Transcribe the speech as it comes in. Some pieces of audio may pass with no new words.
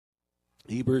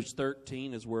Hebrews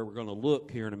 13 is where we're going to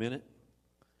look here in a minute.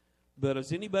 But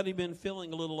has anybody been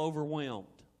feeling a little overwhelmed?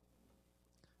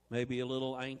 Maybe a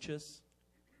little anxious?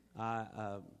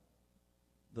 The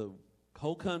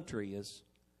whole country is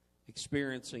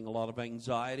experiencing a lot of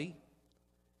anxiety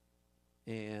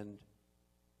and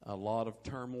a lot of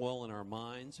turmoil in our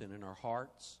minds and in our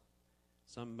hearts.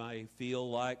 Some may feel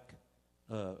like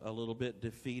a little bit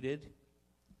defeated.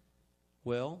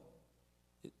 Well,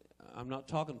 I'm not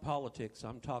talking politics.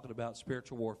 I'm talking about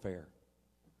spiritual warfare.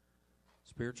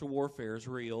 Spiritual warfare is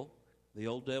real. The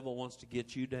old devil wants to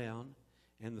get you down.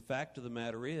 And the fact of the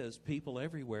matter is, people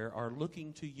everywhere are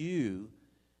looking to you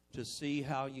to see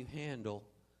how you handle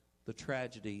the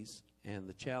tragedies and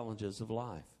the challenges of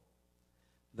life.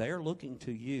 They're looking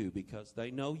to you because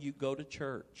they know you go to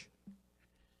church.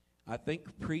 I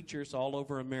think preachers all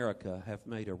over America have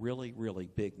made a really, really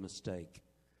big mistake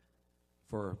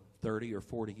for 30 or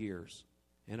 40 years.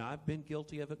 And I've been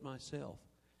guilty of it myself.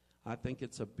 I think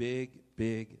it's a big,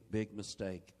 big, big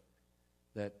mistake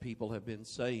that people have been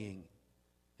saying,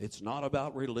 it's not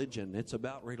about religion, it's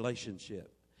about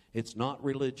relationship. It's not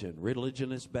religion.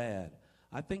 Religion is bad.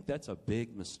 I think that's a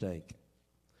big mistake.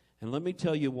 And let me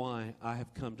tell you why I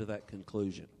have come to that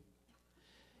conclusion.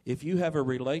 If you have a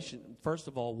relation, first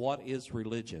of all, what is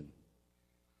religion?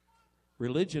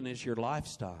 Religion is your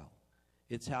lifestyle.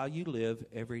 It's how you live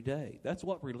every day. That's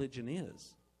what religion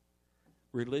is.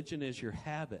 Religion is your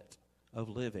habit of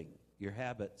living, your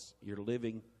habits, your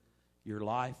living, your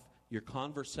life, your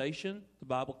conversation, the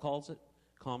Bible calls it.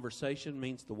 Conversation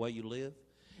means the way you live.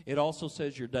 It also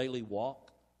says your daily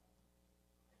walk,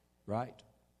 right?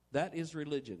 That is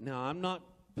religion. Now, I'm not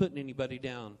putting anybody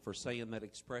down for saying that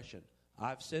expression.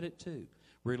 I've said it too.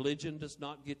 Religion does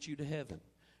not get you to heaven.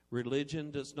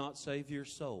 Religion does not save your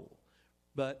soul.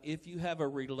 But if you have a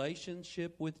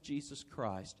relationship with Jesus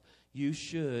Christ, you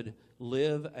should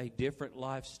live a different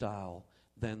lifestyle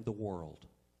than the world.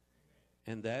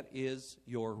 And that is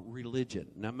your religion.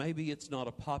 Now, maybe it's not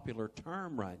a popular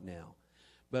term right now,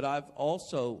 but I've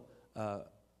also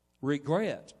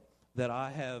regret that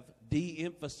I have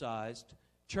de-emphasized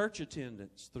church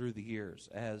attendance through the years,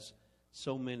 as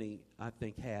so many, I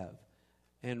think, have.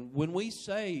 And when we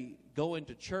say going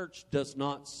to church does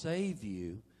not save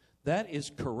you, that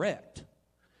is correct.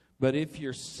 But if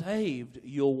you're saved,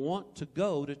 you'll want to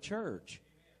go to church.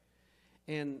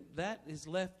 And that is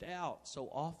left out so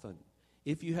often.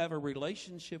 If you have a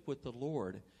relationship with the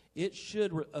Lord, it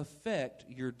should affect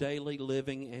your daily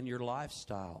living and your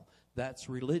lifestyle. That's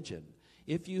religion.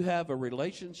 If you have a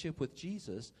relationship with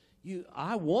Jesus,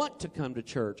 I want to come to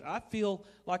church. I feel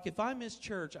like if I miss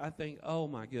church, I think, oh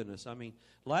my goodness. I mean,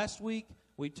 last week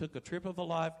we took a trip of a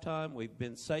lifetime. We've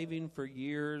been saving for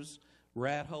years,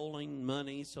 rat-holing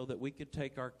money so that we could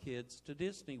take our kids to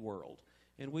Disney World.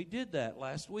 And we did that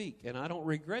last week, and I don't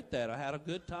regret that. I had a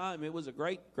good time. It was a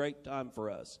great, great time for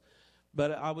us.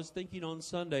 But I was thinking on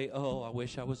Sunday, oh, I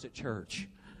wish I was at church.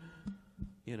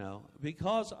 You know,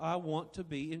 because I want to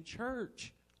be in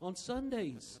church on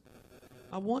Sundays.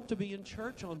 I want to be in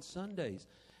church on Sundays.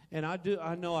 And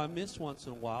I know I miss once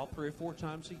in a while, 3 or 4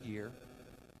 times a year.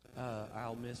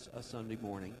 I'll miss a Sunday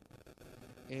morning.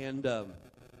 And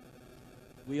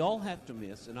we all have to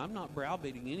miss, and I'm not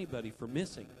browbeating anybody for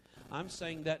missing. I'm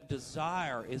saying that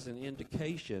desire is an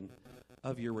indication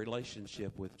of your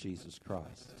relationship with Jesus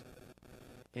Christ.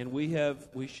 And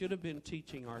we should have been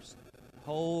teaching our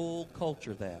whole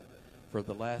culture that for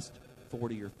the last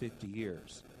 40 or 50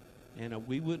 years. And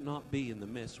we would not be in the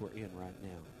mess we're in right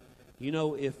now. You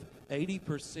know, if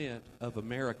 80% of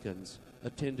Americans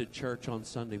attended church on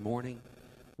Sunday morning,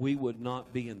 we would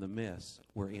not be in the mess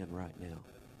we're in right now.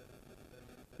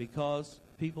 Because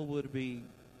people would be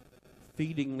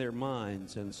feeding their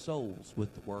minds and souls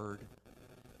with the Word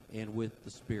and with the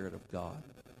Spirit of God.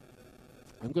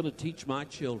 I'm going to teach my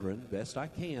children best I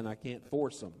can. I can't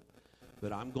force them.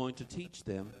 But I'm going to teach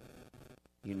them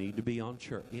you need to be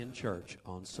in church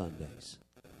on Sundays.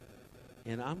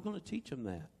 And I'm going to teach them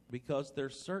that because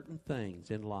there's certain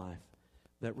things in life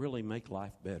that really make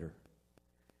life better.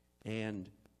 And,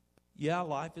 yeah,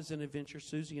 life is an adventure.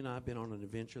 Susie and I have been on an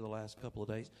adventure the last couple of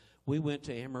days. We went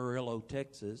to Amarillo,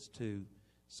 Texas to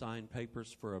sign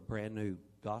papers for a brand new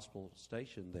gospel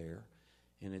station there.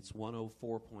 And it's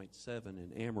 104.7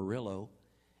 in Amarillo.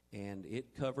 And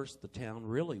it covers the town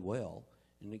really well.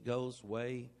 And it goes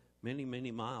way many,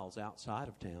 many miles outside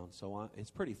of town. So it's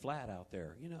pretty flat out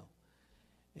there, you know.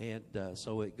 And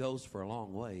so it goes for a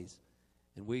long ways.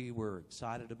 And we were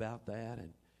excited about that.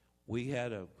 And we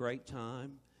had a great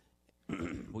time.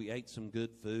 We ate some good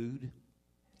food.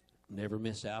 Never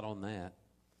miss out on that.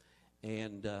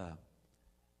 And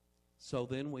so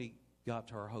then we got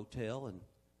to our hotel, and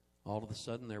all of a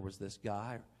sudden there was this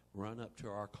guy run up to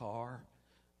our car.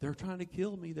 They're trying to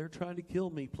kill me. They're trying to kill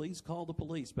me. Please call the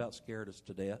police. About scared us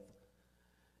to death.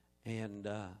 And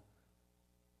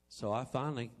so I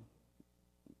finally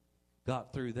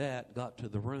got through that, got to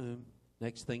the room.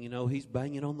 Next thing you know, he's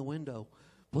banging on the window.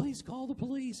 Please call the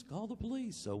police. Call the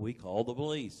police. So we called the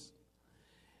police.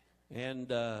 And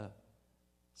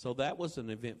so that was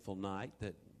an eventful night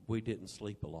that we didn't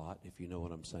sleep a lot, if you know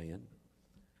what I'm saying.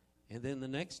 And then the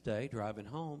next day, driving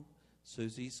home,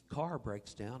 Susie's car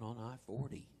breaks down on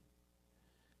I-40.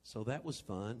 So that was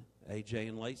fun. AJ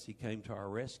and Lacey came to our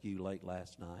rescue late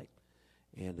last night,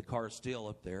 and the car's still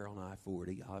up there on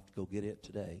I-40. I'll have to go get it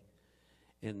today.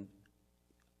 And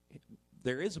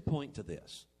there is a point to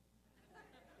this.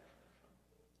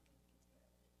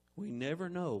 We never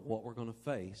know what we're going to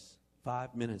face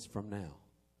 5 minutes from now.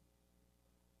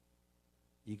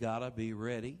 You got to be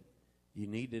ready. You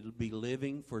need to be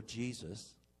living for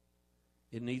Jesus.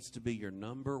 It needs to be your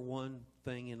number one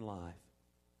thing in life.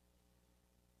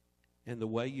 And the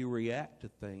way you react to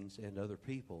things and other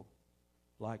people,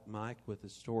 like Mike with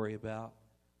his story about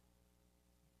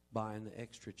buying the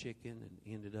extra chicken and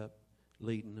ended up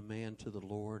leading the man to the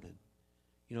Lord. And,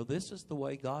 you know, this is the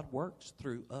way God works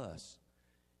through us.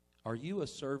 Are you a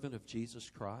servant of Jesus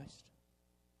Christ?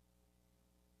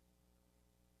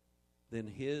 Then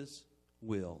His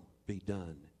will be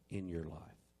done in your life.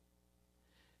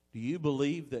 Do you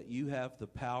believe that you have the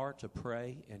power to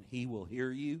pray and He will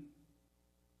hear you?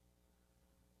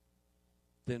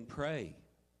 Then pray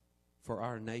for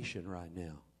our nation right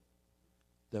now,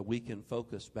 that we can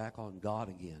focus back on God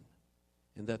again,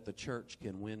 and that the church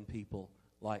can win people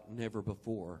like never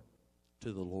before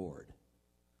to the Lord.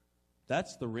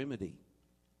 That's the remedy.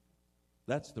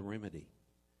 That's the remedy,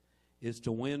 is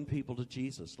to win people to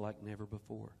Jesus like never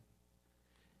before.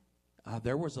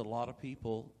 There was a lot of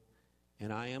people,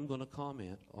 and I am going to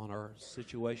comment on our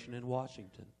situation in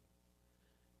Washington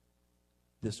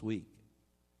this week.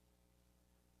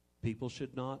 People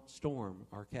should not storm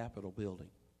our Capitol building.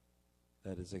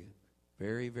 That is a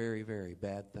very, very, very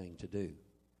bad thing to do.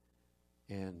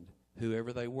 And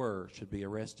whoever they were should be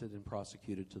arrested and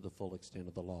prosecuted to the full extent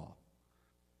of the law.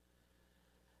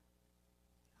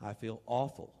 I feel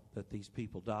awful that these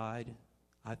people died.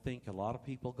 I think a lot of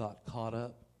people got caught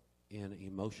up in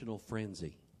emotional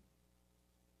frenzy,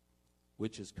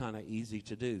 which is kind of easy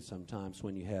to do sometimes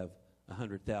when you have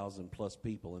 100,000 plus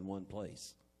people in one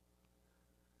place.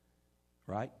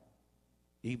 Right?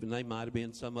 Even they might have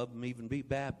been, some of them even be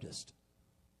Baptist.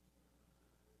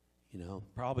 You know,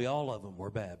 probably all of them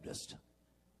were Baptist.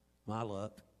 My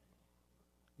luck.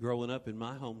 Growing up in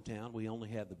my hometown, we only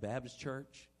had the Baptist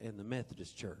church and the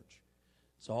Methodist church.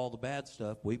 So all the bad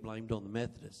stuff we blamed on the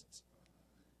Methodists.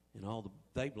 And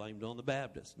they blamed on the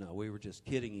Baptists. No, we were just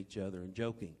kidding each other and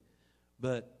joking.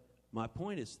 But my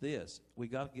point is this. We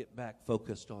got to get back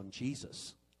focused on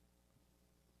Jesus.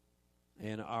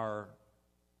 And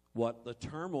what the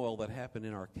turmoil that happened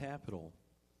in our capital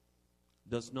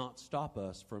does not stop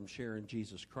us from sharing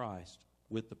Jesus Christ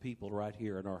with the people right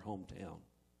here in our hometown.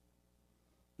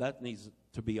 That needs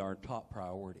to be our top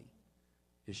priority,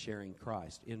 is sharing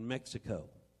Christ. In Mexico,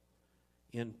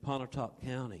 in Pontotoc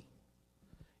County,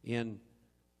 in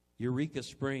Eureka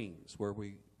Springs, where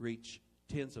we reach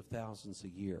tens of thousands a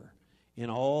year, in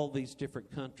all these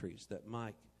different countries that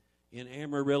Mike, in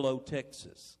Amarillo,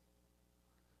 Texas.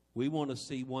 We want to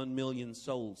see 1 million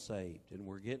souls saved, and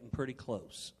we're getting pretty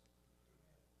close.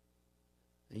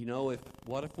 You know,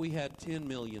 what if we had 10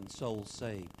 million souls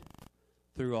saved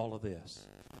through all of this?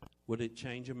 Would it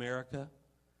change America?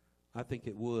 I think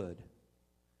it would.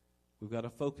 We've got to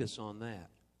focus on that.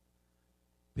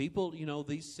 People, you know,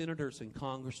 these senators and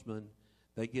congressmen,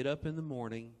 they get up in the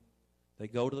morning, they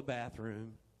go to the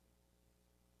bathroom,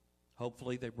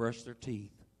 hopefully they brush their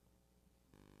teeth.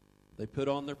 They put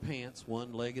on their pants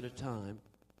one leg at a time,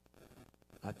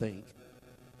 I think.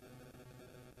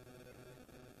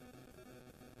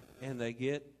 And they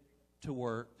get to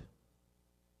work,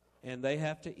 and they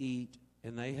have to eat,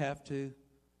 and they have to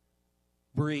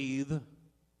breathe.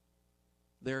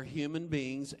 They're human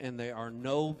beings, and they are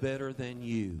no better than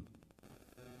you.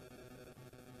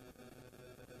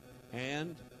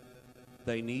 And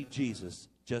they need Jesus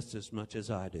just as much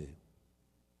as I do.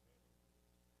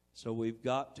 So we've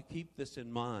got to keep this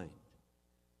in mind,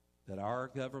 that our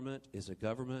government is a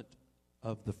government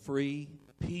of the free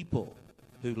people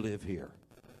who live here.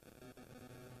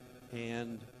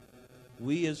 And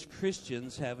we as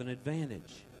Christians have an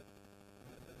advantage.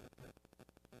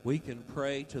 We can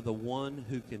pray to the one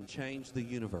who can change the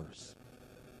universe,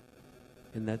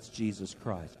 and that's Jesus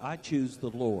Christ. I choose the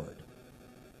Lord.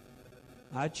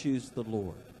 I choose the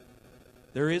Lord.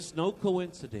 There is no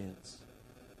coincidence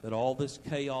that all this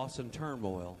chaos and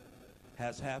turmoil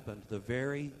has happened the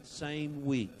very same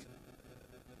week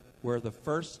where the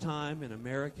first time in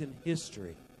American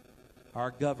history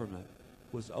our government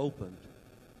was opened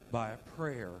by a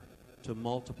prayer to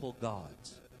multiple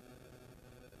gods.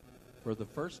 For the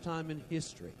first time in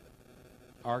history,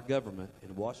 our government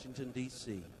in Washington,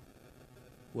 D.C.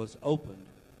 was opened,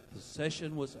 the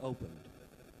session was opened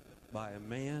by a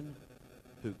man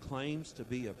who claims to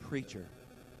be a preacher.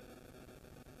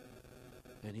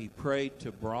 And he prayed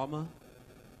to Brahma.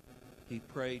 He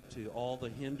prayed to all the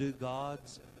Hindu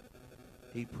gods.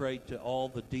 He prayed to all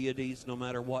the deities, no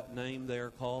matter what name they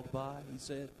are called by, he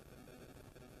said.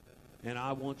 And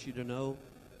I want you to know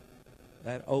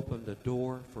that opened a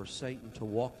door for Satan to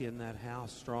walk in that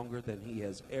house stronger than he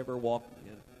has ever walked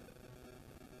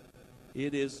in.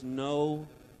 It is no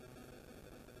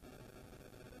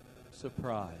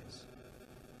surprise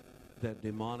that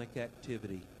demonic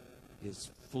activity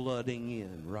is flooding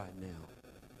in right now.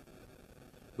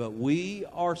 But we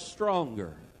are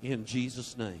stronger in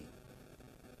Jesus' name.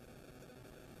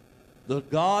 The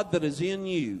God that is in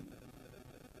you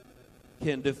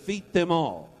can defeat them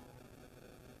all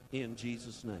in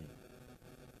Jesus' name.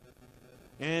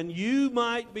 And you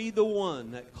might be the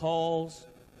one that calls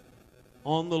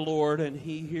on the Lord and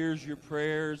He hears your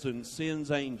prayers and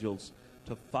sends angels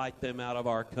to fight them out of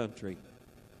our country.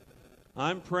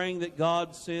 I'm praying that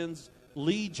God sends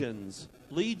legions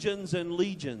and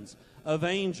legions of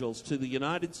angels to the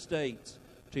United States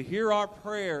to hear our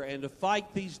prayer and to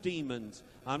fight these demons.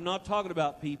 I'm not talking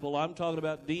about people. I'm talking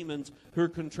about demons who are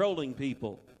controlling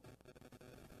people.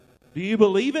 Do you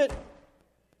believe it?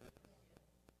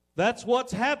 That's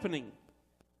what's happening.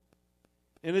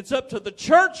 And it's up to the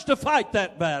church to fight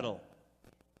that battle.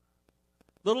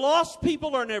 The lost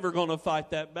people are never going to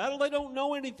fight that battle. They don't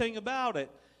know anything about it.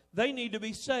 They need to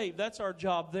be saved. That's our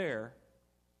job there.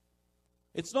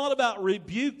 It's not about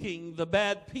rebuking the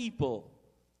bad people.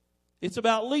 It's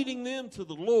about leading them to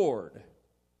the Lord.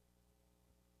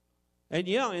 And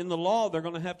yeah, in the law, they're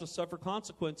going to have to suffer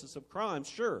consequences of crime,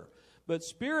 sure. But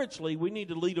spiritually, we need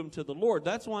to lead them to the Lord.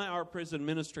 That's why our prison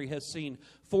ministry has seen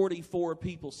 44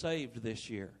 people saved this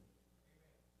year.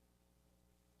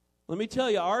 Let me tell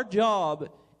you, our job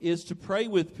is to pray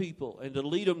with people and to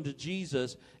lead them to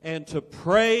Jesus and to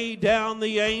pray down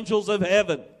the angels of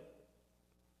heaven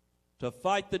to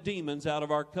fight the demons out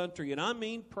of our country. And I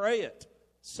mean pray it.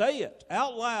 Say it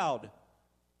out loud.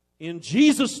 In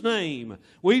Jesus' name,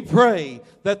 we pray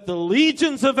that the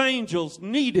legions of angels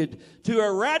needed to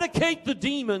eradicate the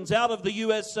demons out of the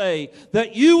USA,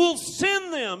 that you will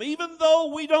send them, even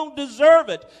though we don't deserve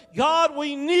it. God,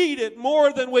 we need it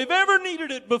more than we've ever needed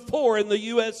it before in the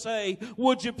USA.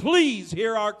 Would you please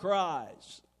hear our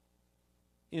cries?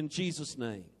 In Jesus'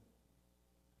 name.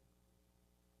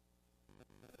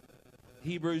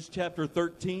 Hebrews chapter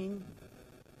 13,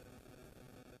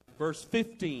 verse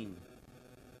 15.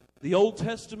 The Old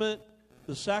Testament,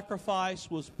 the sacrifice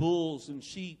was bulls and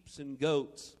sheep and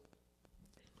goats.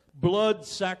 Blood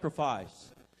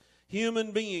sacrifice.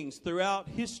 Human beings throughout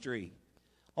history,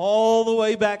 all the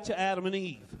way back to Adam and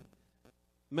Eve,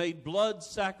 made blood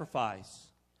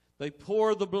sacrifice. They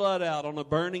pour the blood out on a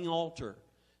burning altar.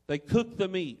 They cook the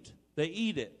meat. They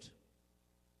eat it.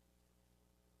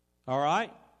 All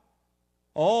right?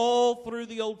 All through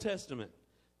the Old Testament,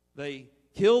 they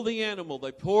kill the animal.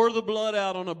 They pour the blood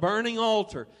out on a burning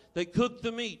altar. They cook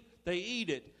the meat. They eat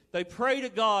it. They pray to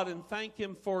God and thank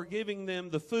Him for giving them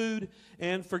the food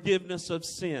and forgiveness of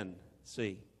sin.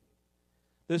 See,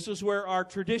 this is where our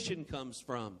tradition comes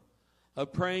from,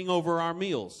 of praying over our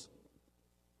meals.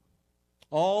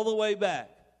 All the way back.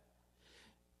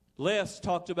 Les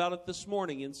talked about it this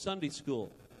morning in Sunday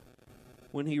school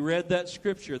when he read that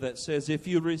scripture that says, if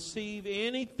you receive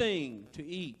anything to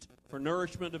eat for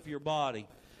nourishment of your body,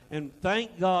 and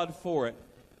thank God for it,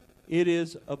 it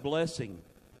is a blessing.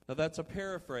 Now that's a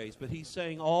paraphrase, but he's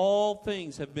saying all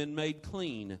things have been made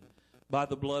clean by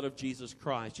the blood of Jesus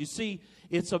Christ. You see,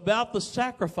 it's about the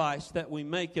sacrifice that we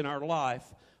make in our life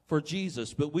for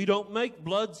Jesus, but we don't make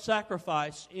blood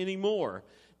sacrifice anymore.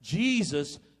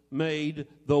 Jesus made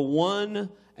the one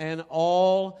and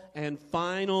all and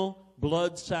final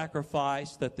blood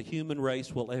sacrifice that the human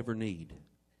race will ever need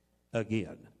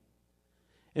again.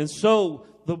 And so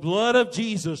the blood of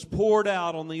Jesus poured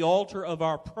out on the altar of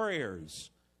our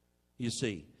prayers, you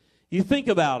see. You think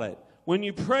about it. When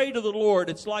you pray to the Lord,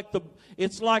 it's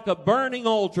like a burning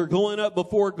altar going up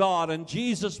before God, and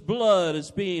Jesus' blood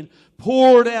is being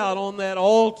poured out on that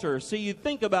altar. See, you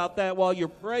think about that while you're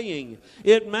praying.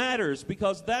 It matters,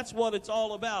 because that's what it's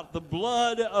all about. The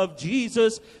blood of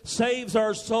Jesus saves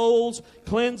our souls,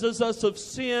 cleanses us of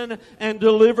sin, and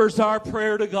delivers our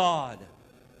prayer to God.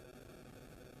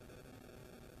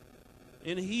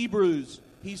 In Hebrews,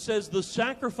 he says the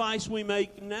sacrifice we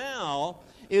make now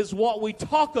is what we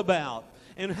talk about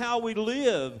and how we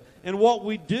live and what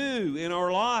we do in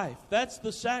our life. That's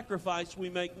the sacrifice we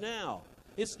make now.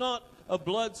 It's not a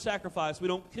blood sacrifice. We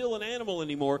don't kill an animal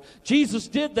anymore. Jesus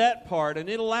did that part, and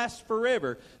it'll last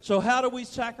forever. So how do we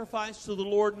sacrifice to the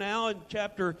Lord now? In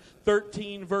chapter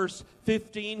 13, verse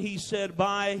 15, he said,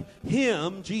 by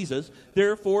him, Jesus,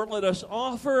 therefore let us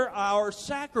offer our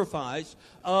sacrifice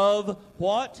of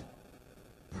what?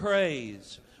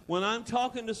 Praise. When I'm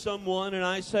talking to someone and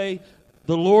I say,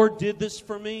 the Lord did this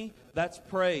for me, that's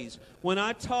praise. When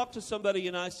I talk to somebody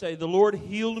and I say, the Lord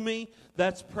healed me,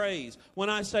 that's praise. When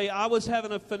I say I was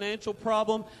having a financial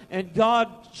problem and God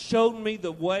showed me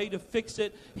the way to fix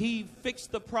it, He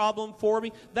fixed the problem for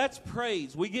me, that's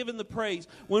praise. We give Him the praise.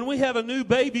 When we have a new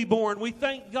baby born, we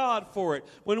thank God for it.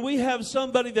 When we have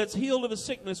somebody that's healed of a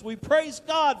sickness, we praise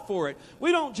God for it.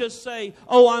 We don't just say,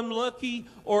 oh, I'm lucky,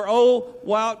 or oh,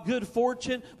 wow, good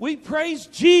fortune. We praise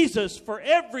Jesus for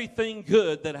everything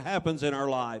good that happens in our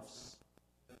lives.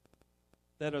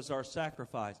 That is our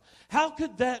sacrifice. How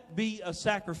could that be a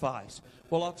sacrifice?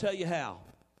 Well, I'll tell you how.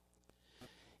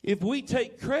 If we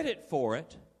take credit for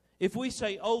it, if we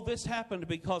say, oh, this happened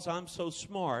because I'm so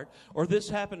smart, or this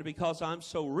happened because I'm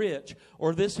so rich,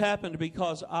 or this happened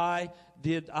because I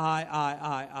did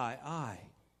I.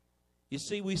 You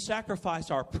see, we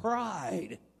sacrifice our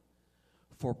pride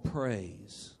for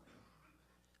praise.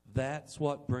 That's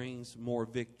what brings more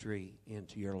victory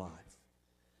into your life.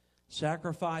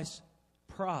 Sacrifice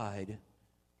pride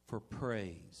for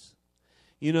praise.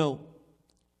 You know,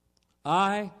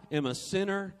 I am a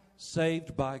sinner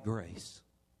saved by grace.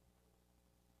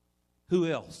 Who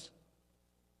else?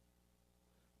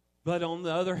 But on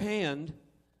the other hand,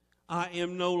 I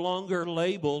am no longer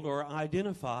labeled or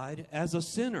identified as a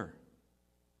sinner.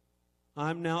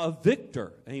 I'm now a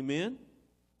victor. Amen?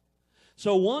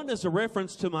 So one is a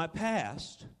reference to my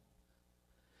past,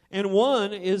 and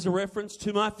one is a reference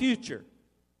to my future.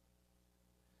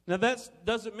 Now, that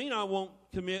doesn't mean I won't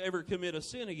ever commit a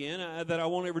sin again, that I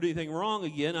won't ever do anything wrong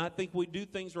again. I think we do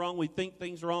things wrong. We think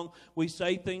things wrong. We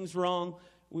say things wrong.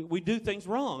 We do things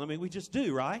wrong. I mean, we just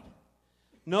do, right?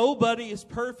 Nobody is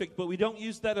perfect, but we don't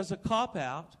use that as a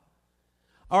cop-out.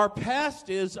 Our past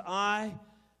is I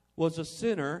was a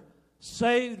sinner,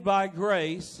 saved by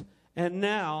grace, and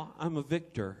now I'm a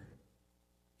victor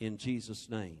in Jesus'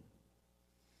 name.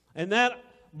 And that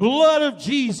blood of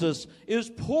Jesus is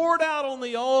poured out on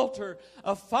the altar,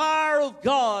 a fire of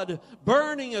God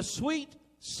burning a sweet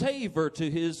savor to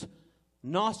His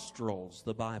nostrils.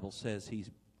 The Bible says He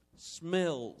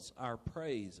smells our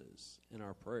praises and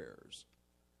our prayers.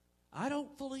 I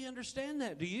don't fully understand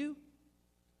that. Do you?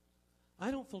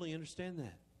 I don't fully understand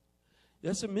that.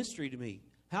 That's a mystery to me.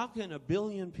 How can 1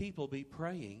 billion people be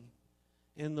praying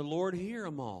and the Lord hear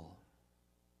them all?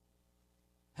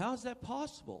 How is that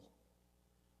possible?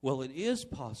 Well, it is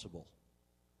possible.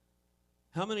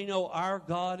 How many know our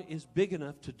God is big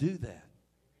enough to do that?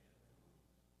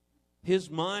 His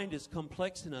mind is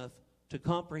complex enough to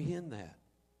comprehend that.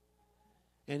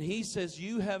 And He says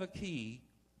you have a key,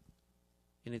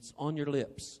 and it's on your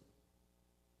lips.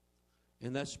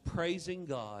 And that's praising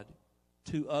God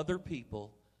to other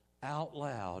people out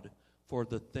loud for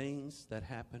the things that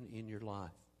happen in your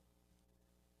life.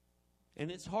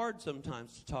 And it's hard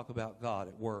sometimes to talk about God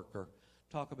at work, or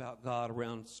talk about God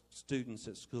around students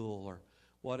at school, or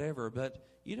whatever. But,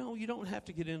 you know, you don't have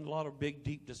to get into a lot of big,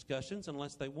 deep discussions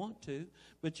unless they want to.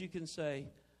 But you can say,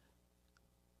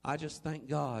 I just thank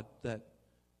God that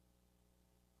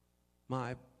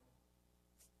my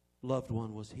loved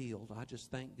one was healed. I just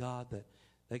thank God that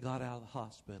they got out of the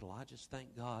hospital. I just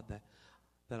thank God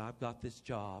that I've got this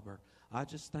job. Or I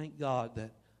just thank God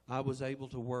that I was able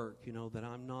to work, you know, that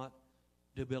I'm not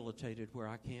debilitated where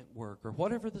I can't work, or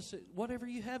whatever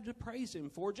you have to praise Him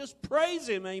for, just praise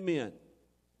Him. Amen.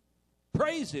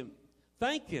 Praise Him.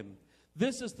 Thank Him.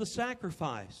 This is the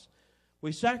sacrifice.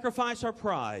 We sacrifice our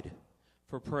pride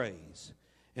for praise.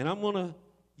 And I'm going to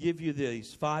give you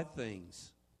these 5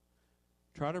 things.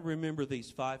 Try to remember these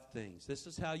 5 things. This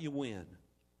is how you win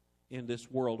in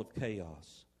this world of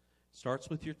chaos. It starts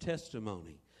with your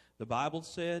testimony. The Bible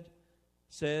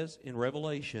says in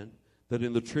Revelation that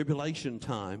in the tribulation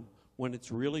time, when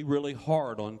it's really, really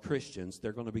hard on Christians,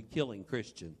 they're going to be killing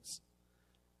Christians.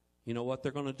 You know what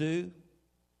they're going to do?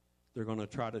 They're going to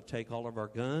try to take all of our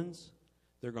guns.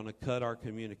 They're going to cut our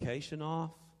communication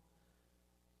off.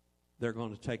 They're going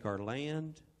to take our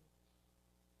land.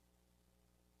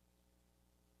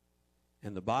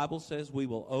 And the Bible says we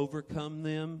will overcome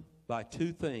them by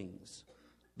two things: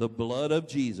 the blood of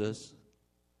Jesus,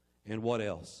 and what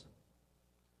else?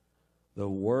 The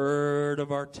word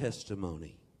of our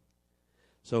testimony.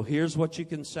 So here's what you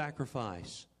can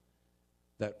sacrifice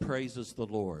that praises the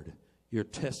Lord: your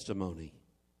testimony,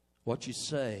 what you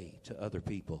say to other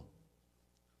people.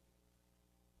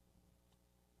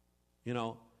 You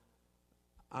know,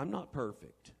 I'm not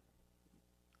perfect.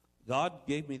 God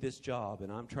gave me this job,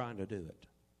 and I'm trying to do it.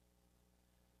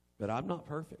 But I'm not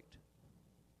perfect.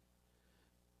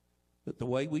 But the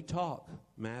way we talk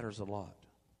matters a lot.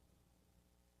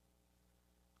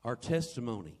 Our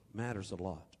testimony matters a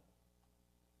lot.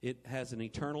 It has an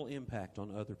eternal impact on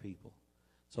other people.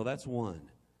 So that's one.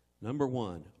 Number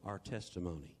one, our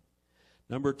testimony.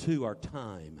 Number two, our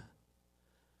time.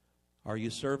 Are you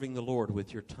serving the Lord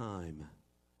with your time?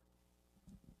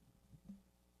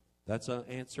 That's an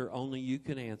answer only you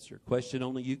can answer. Question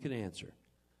only you can answer.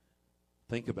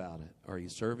 Think about it. Are you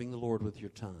serving the Lord with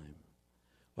your time?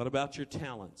 What about your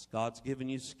talents? God's given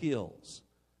you skills,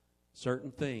 certain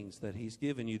things that He's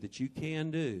given you that you can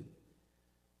do.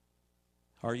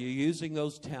 Are you using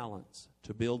those talents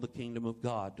to build the kingdom of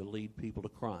God, to lead people to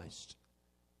Christ?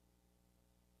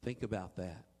 Think about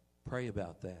that. Pray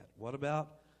about that. What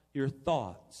about your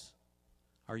thoughts?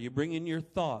 Are you bringing your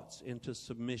thoughts into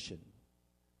submission?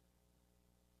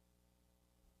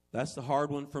 That's the hard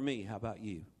one for me. How about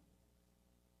you?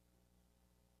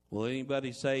 Will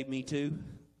anybody say me too?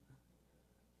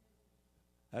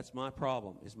 That's my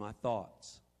problem, is my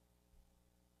thoughts.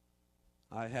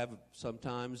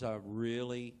 Sometimes I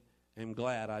really am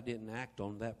glad I didn't act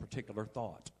on that particular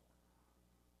thought.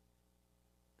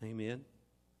 Amen.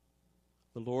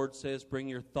 The Lord says, bring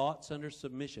your thoughts under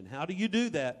submission. How do you do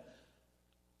that?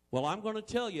 Well, I'm going to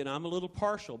tell you, and I'm a little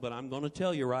partial, but I'm going to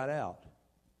tell you right out.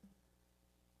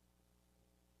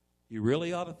 You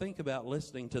really ought to think about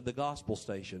listening to the gospel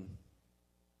station.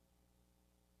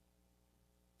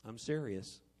 I'm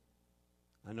serious.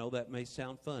 I know that may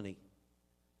sound funny.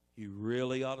 You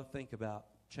really ought to think about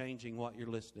changing what you're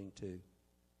listening to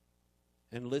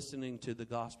and listening to the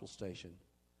gospel station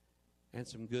and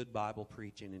some good Bible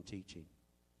preaching and teaching.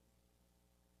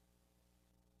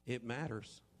 It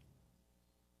matters.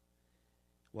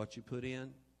 What you put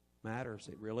in matters.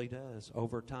 It really does.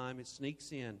 Over time, it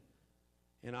sneaks in.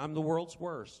 And I'm the world's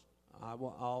worst.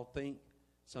 I'll think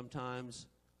sometimes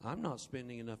I'm not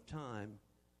spending enough time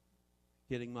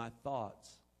getting my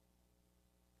thoughts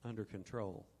under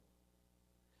control.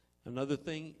 Another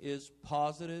thing is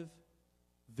positive,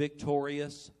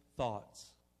 victorious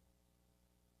thoughts.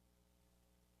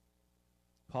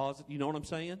 You know what I'm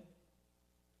saying?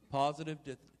 Positive.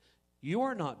 You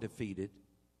are not defeated.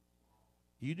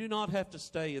 You do not have to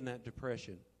stay in that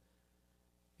depression.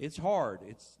 It's hard.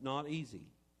 It's not easy.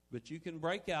 But you can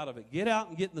break out of it. Get out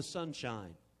and get in the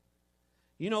sunshine.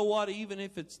 You know what? Even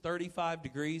if it's 35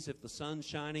 degrees, if the sun's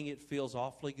shining, it feels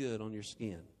awfully good on your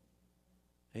skin.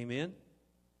 Amen?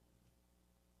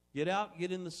 Get out,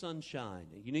 get in the sunshine.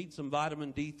 You need some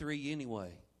vitamin D3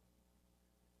 anyway.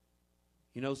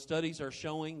 You know, studies are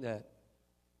showing that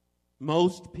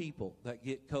most people that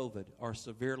get COVID are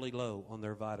severely low on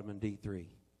their vitamin D3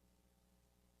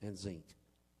 and zinc.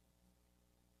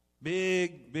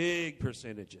 Big, big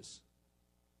percentages.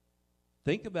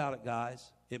 Think about it,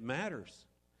 guys. It matters.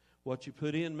 What you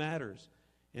put in matters.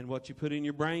 And what you put in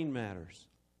your brain matters.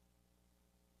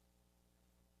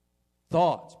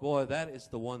 Thoughts. Boy, that is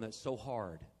the one that's so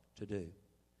hard to do.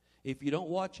 If you don't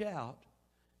watch out,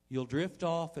 you'll drift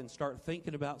off and start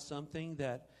thinking about something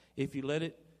that if you let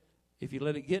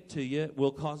it get to you, it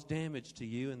will cause damage to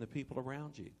you and the people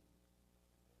around you.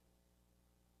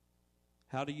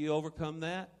 How do you overcome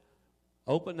that?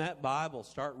 Open that Bible.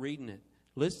 Start reading it.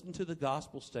 Listen to the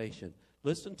gospel station.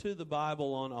 Listen to the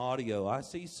Bible on audio. I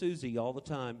see Susie all the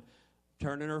time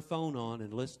turning her phone on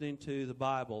and listening to the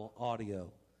Bible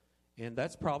audio. And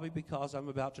that's probably because I'm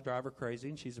about to drive her crazy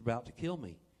and she's about to kill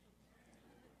me.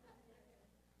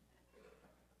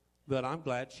 But I'm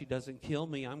glad she doesn't kill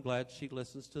me. I'm glad she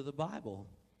listens to the Bible.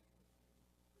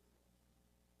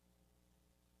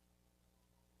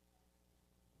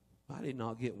 I did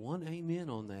not get one amen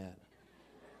on that.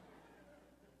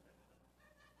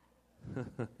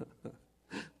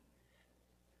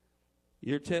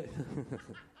 Yeah,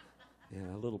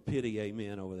 a little pity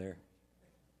amen over there.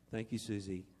 Thank you,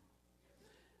 Susie.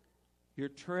 Your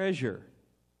treasure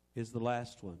is the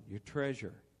last one. Your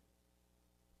treasure.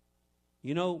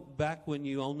 You know, back when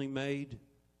you only made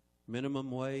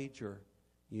minimum wage, or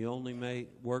you only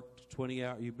worked 20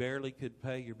 hours, you barely could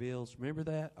pay your bills. Remember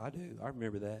that? I do. I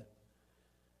remember that.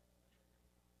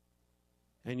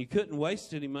 And you couldn't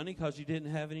waste any money because you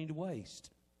didn't have any to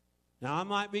waste. Now, I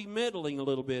might be middling a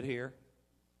little bit here.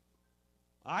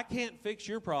 I can't fix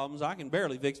your problems. I can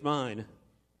barely fix mine.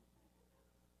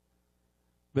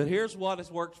 But here's what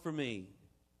has worked for me.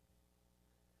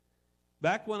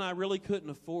 Back when I really couldn't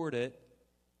afford it,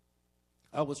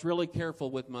 I was really careful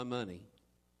with my money.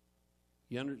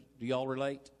 Do y'all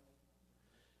relate?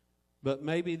 But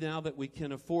maybe now that we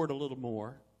can afford a little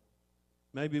more,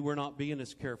 maybe we're not being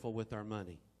as careful with our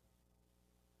money.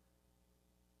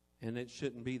 And it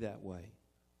shouldn't be that way.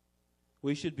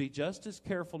 We should be just as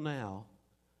careful now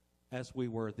as we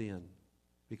were then,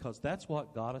 because that's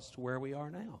what got us to where we are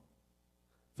now,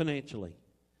 financially.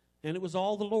 And it was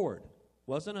all the Lord. It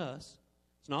wasn't us.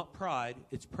 It's not pride,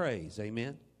 it's praise.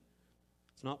 Amen?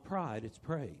 It's not pride, it's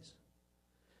praise.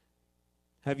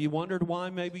 Have you wondered why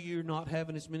maybe you're not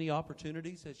having as many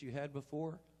opportunities as you had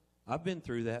before? I've been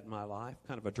through that in my life,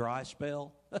 kind of a dry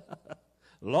spell.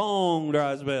 Long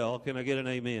dry spell. Can I get an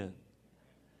amen?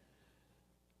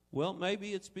 Well,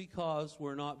 maybe it's because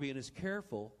we're not being as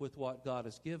careful with what God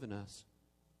has given us.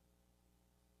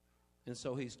 And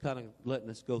so He's kind of letting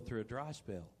us go through a dry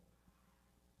spell.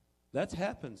 That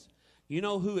happens. You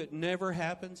know who it never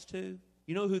happens to?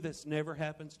 You know who this never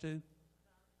happens to?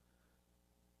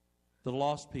 The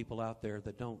lost people out there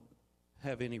that don't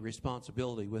have any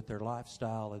responsibility with their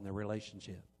lifestyle and their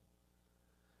relationship.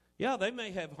 Yeah, they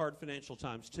may have hard financial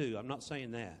times too. I'm not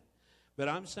saying that. But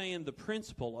I'm saying the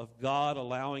principle of God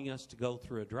allowing us to go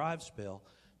through a dry spell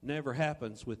never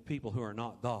happens with people who are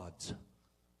not God's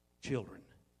children.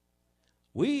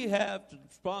 We have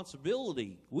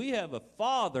responsibility. We have a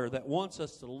Father that wants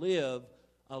us to live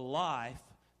a life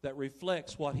that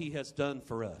reflects what He has done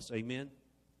for us. Amen?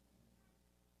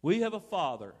 We have a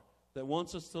Father that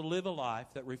wants us to live a life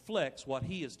that reflects what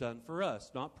He has done for us.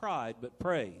 Not pride, but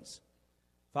praise.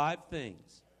 5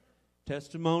 things: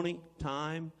 testimony,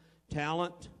 time,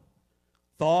 talent,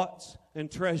 thoughts, and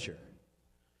treasure.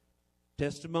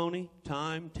 Testimony,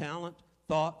 time, talent,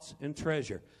 thoughts, and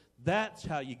treasure. That's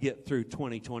how you get through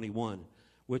 2021,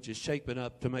 which is shaping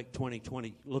up to make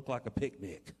 2020 look like a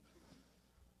picnic.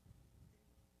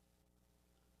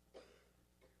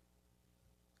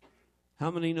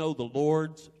 How many know the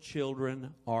Lord's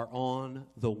children are on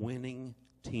the winning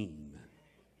team?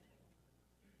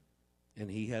 And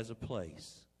He has a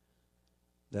place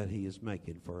that He is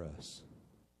making for us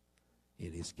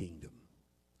in His kingdom.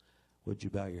 Would you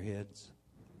bow your heads?